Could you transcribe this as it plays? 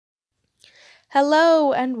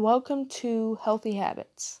Hello and welcome to Healthy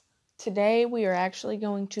Habits. Today we are actually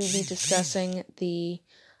going to be discussing the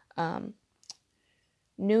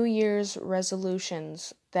New Year's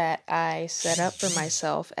resolutions that I set up for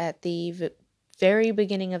myself at the very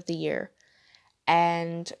beginning of the year.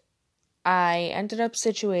 And I ended up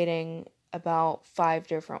situating about 5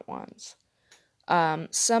 different ones.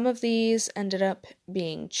 Some of these ended up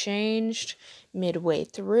being changed midway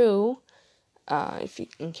through,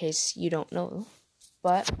 in case you don't know.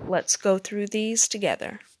 But let's go through these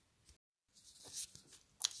together.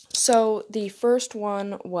 So the first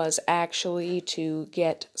one was actually to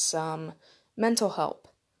get some mental help.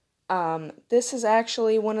 This is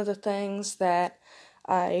actually one of the things that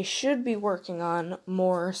I should be working on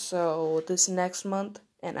more so this next month,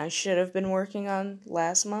 and I should have been working on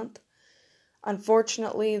last month.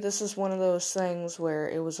 Unfortunately, this is one of those things where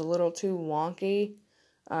it was a little too wonky,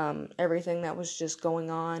 everything that was just going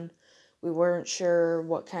on. We weren't sure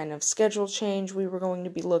what kind of schedule change we were going to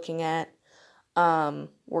be looking at.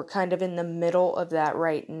 We're kind of in the middle of that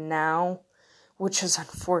right now, which is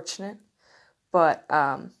unfortunate. But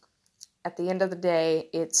at the end of the day,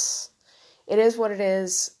 it is what it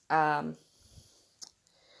is.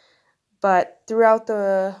 But throughout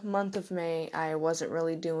the month of May, I wasn't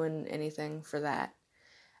really doing anything for that.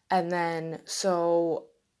 And then, so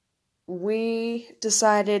we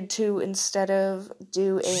decided to, instead of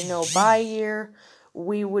do a no-buy year,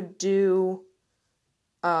 we would do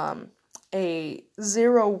a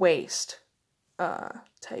zero waste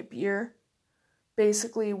type year.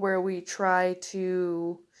 Basically, where we try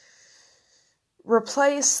to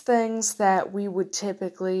replace things that we would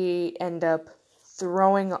typically end up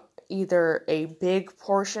throwing either a big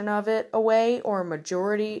portion of it away or a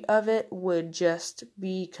majority of it would just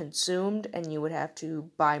be consumed and you would have to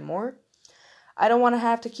buy more. I don't want to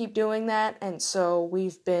have to keep doing that, and so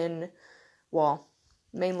we've been,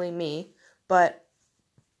 mainly me, but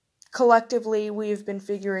collectively we've been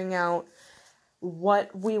figuring out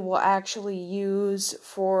what we will actually use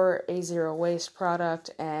for a zero waste product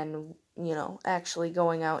and, actually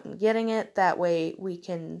going out and getting it. That way we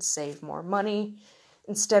can save more money.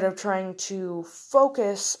 Instead of trying to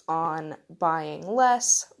focus on buying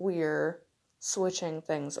less, we're switching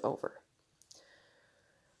things over.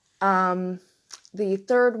 The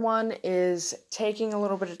third one is taking a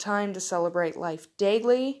little bit of time to celebrate life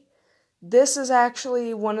daily. This is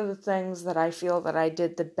actually one of the things that I feel that I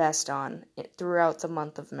did the best on throughout the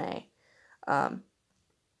month of May.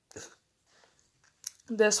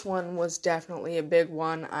 This one was definitely a big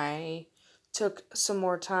one. I took some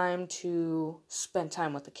more time to spend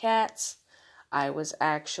time with the cats. I was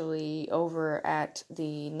actually over at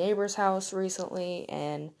the neighbor's house recently,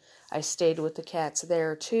 and I stayed with the cats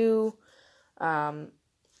there too.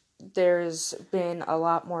 There's been a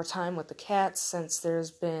lot more time with the cats since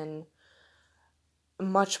there's been a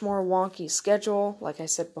much more wonky schedule, like I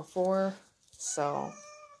said before. So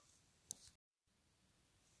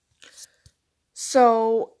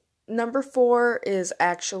number 4 is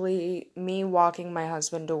actually me walking my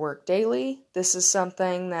husband to work daily. This is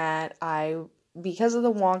something that because of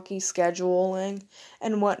the wonky scheduling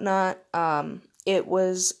and whatnot, it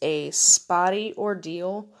was a spotty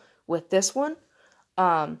ordeal with this one.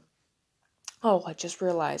 I just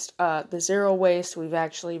realized, the zero waste we've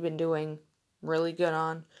actually been doing really good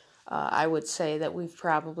on. I would say that we've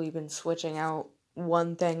probably been switching out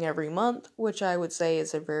one thing every month, which I would say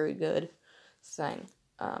is a very good thing.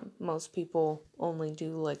 Most people only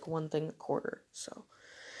do like one thing a quarter, so.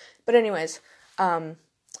 But anyways,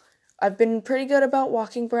 I've been pretty good about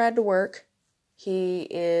walking Brad to work. He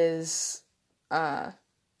is,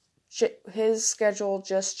 his schedule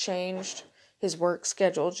just changed. His work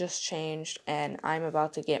schedule just changed, and I'm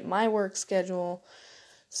about to get my work schedule,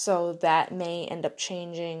 so that may end up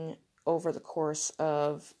changing over the course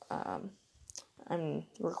of, I'm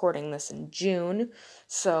recording this in June,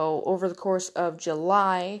 so over the course of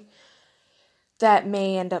July, that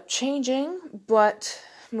may end up changing, but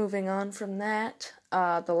moving on from that,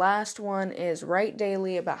 the last one is write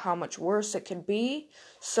daily about how much worse it could be.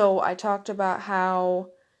 So I talked about how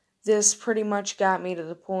this pretty much got me to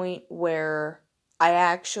the point where I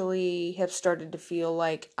actually have started to feel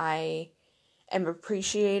like I am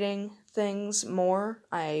appreciating things more.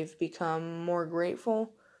 I've become more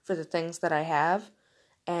grateful for the things that I have,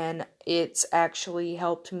 and it's actually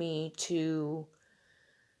helped me to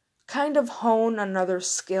kind of hone another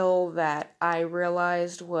skill that I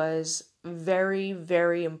realized was very,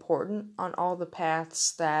 very important on all the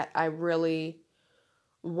paths that I really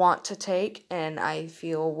want to take and I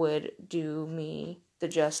feel would do me the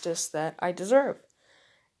justice that I deserve.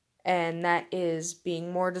 And that is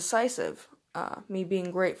being more decisive. Me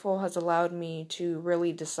being grateful has allowed me to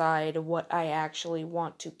really decide what I actually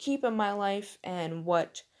want to keep in my life and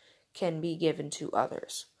what can be given to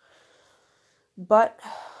others. But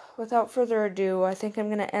without further ado, I think I'm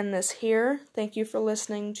going to end this here. Thank you for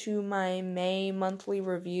listening to my May monthly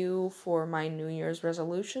review for my New Year's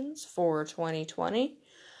resolutions for 2020.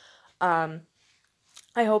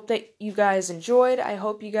 I hope that you guys enjoyed. I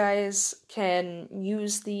hope you guys can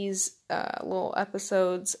use these little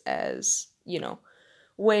episodes as,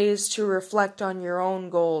 ways to reflect on your own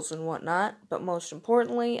goals and whatnot. But most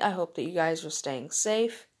importantly, I hope that you guys are staying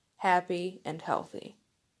safe, happy, and healthy.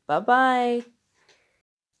 Bye-bye.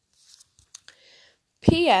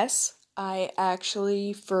 P.S. I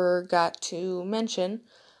actually forgot to mention,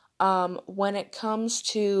 when it comes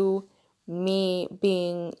to me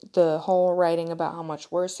being the whole writing about how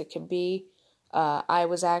much worse it could be, I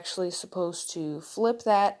was actually supposed to flip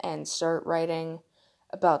that and start writing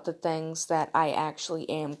about the things that I actually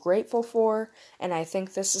am grateful for, and I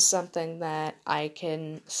think this is something that I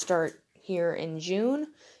can start here in June,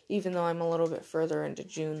 even though I'm a little bit further into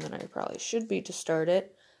June than I probably should be to start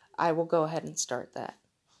it. I will go ahead and start that.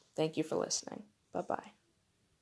 Thank you for listening. Bye-bye.